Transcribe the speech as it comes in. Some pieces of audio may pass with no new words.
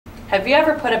Have you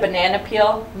ever put a banana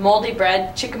peel, moldy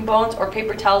bread, chicken bones, or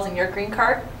paper towels in your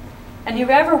GreenCart? And have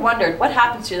you ever wondered what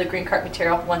happens to the GreenCart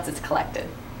material once it's collected?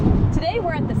 Today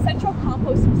we're at the Central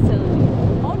Compost Facility,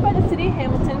 owned by the City of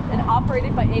Hamilton and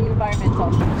operated by AIM Environmental.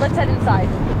 Let's head inside.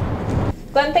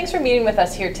 Glenn, thanks for meeting with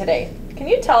us here today. Can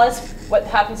you tell us what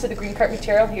happens to the GreenCart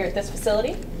material here at this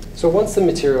facility? So once the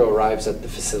material arrives at the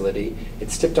facility,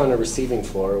 it's tipped on a receiving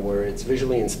floor where it's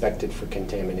visually inspected for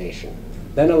contamination.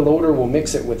 Then a loader will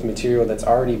mix it with material that's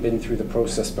already been through the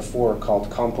process before, called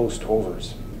compost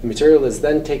overs. The material is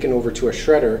then taken over to a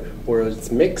shredder where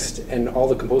it's mixed and all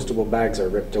the compostable bags are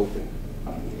ripped open.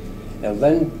 It'll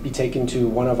then be taken to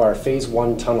one of our phase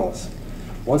 1 tunnels.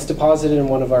 Once deposited in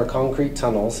one of our concrete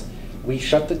tunnels, we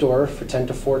shut the door for 10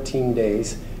 to 14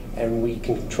 days and we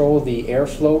control the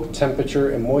airflow,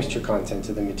 temperature, and moisture content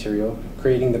of the material,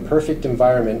 creating the perfect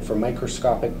environment for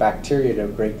microscopic bacteria to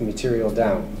break the material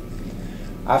down.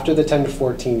 After the 10 to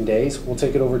 14 days, we'll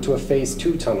take it over to a phase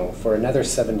 2 tunnel for another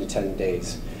 7 to 10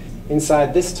 days.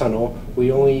 Inside this tunnel,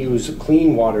 we only use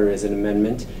clean water as an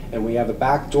amendment, and we have a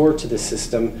back door to the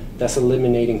system, thus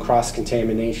eliminating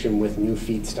cross-contamination with new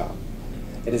feedstock.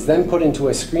 It is then put into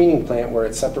a screening plant where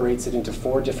it separates it into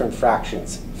 4 different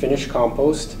fractions: finished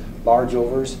compost, large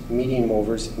overs, medium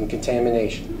overs, and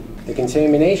contamination. The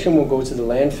contamination will go to the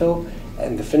landfill,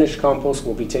 and the finished compost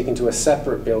will be taken to a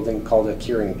separate building called a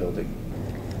curing building.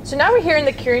 So now we're here in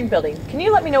the curing building. Can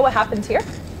you let me know what happens here?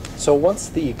 So once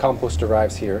the compost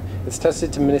arrives here, it's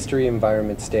tested to Ministry of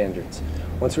Environment standards.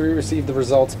 Once we receive the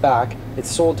results back, it's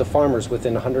sold to farmers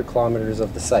within 100 kilometers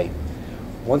of the site.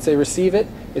 Once they receive it,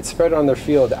 it's spread on their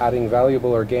field, adding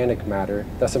valuable organic matter,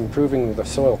 thus improving the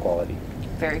soil quality.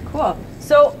 Very cool.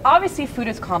 So obviously food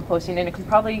is composting and it can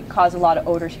probably cause a lot of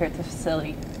odors here at the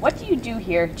facility. What do you do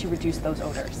here to reduce those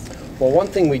odors? Well, one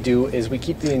thing we do is we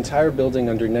keep the entire building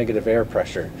under negative air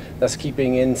pressure, thus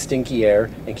keeping in stinky air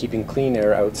and keeping clean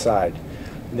air outside.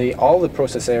 All the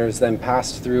process air is then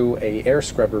passed through an air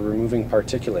scrubber removing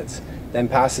particulates, then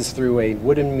passes through a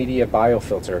wooden media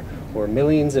biofilter where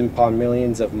millions and upon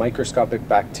millions of microscopic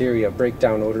bacteria break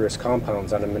down odorous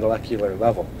compounds on a molecular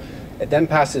level. It then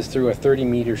passes through a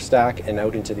 30-meter stack and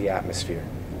out into the atmosphere.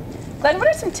 Glenn, what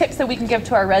are some tips that we can give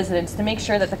to our residents to make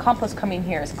sure that the compost coming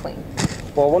here is clean?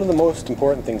 Well, one of the most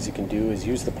important things you can do is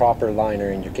use the proper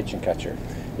liner in your kitchen catcher.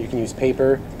 You can use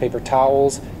paper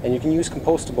towels, and you can use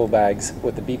compostable bags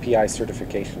with the BPI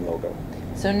certification logo.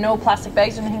 So no plastic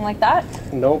bags or anything like that?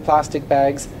 No plastic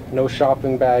bags, no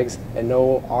shopping bags, and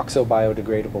no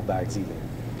oxo-biodegradable bags either.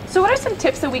 So what are some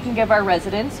tips that we can give our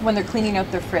residents when they're cleaning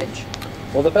out their fridge?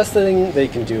 Well, the best thing they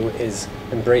can do is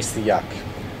embrace the yuck.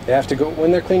 They have to go,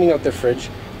 when they're cleaning out their fridge,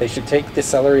 they should take the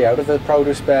celery out of the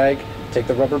produce bag, take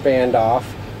the rubber band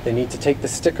off. They need to take the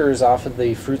stickers off of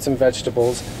the fruits and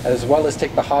vegetables, as well as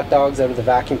take the hot dogs out of the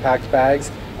vacuum packed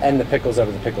bags and the pickles out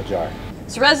of the pickle jar.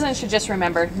 So residents should just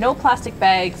remember, no plastic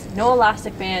bags, no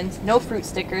elastic bands, no fruit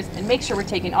stickers, and make sure we're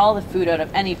taking all the food out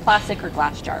of any plastic or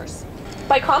glass jars.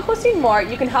 By composting more,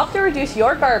 you can help to reduce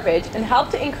your garbage and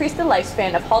help to increase the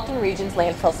lifespan of Halton Region's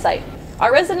landfill site.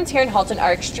 Our residents here in Halton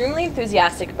are extremely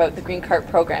enthusiastic about the GreenCart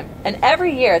program, and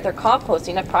every year they're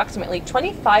composting approximately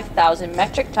 25,000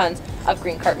 metric tons of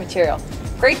GreenCart material.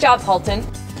 Great job, Halton!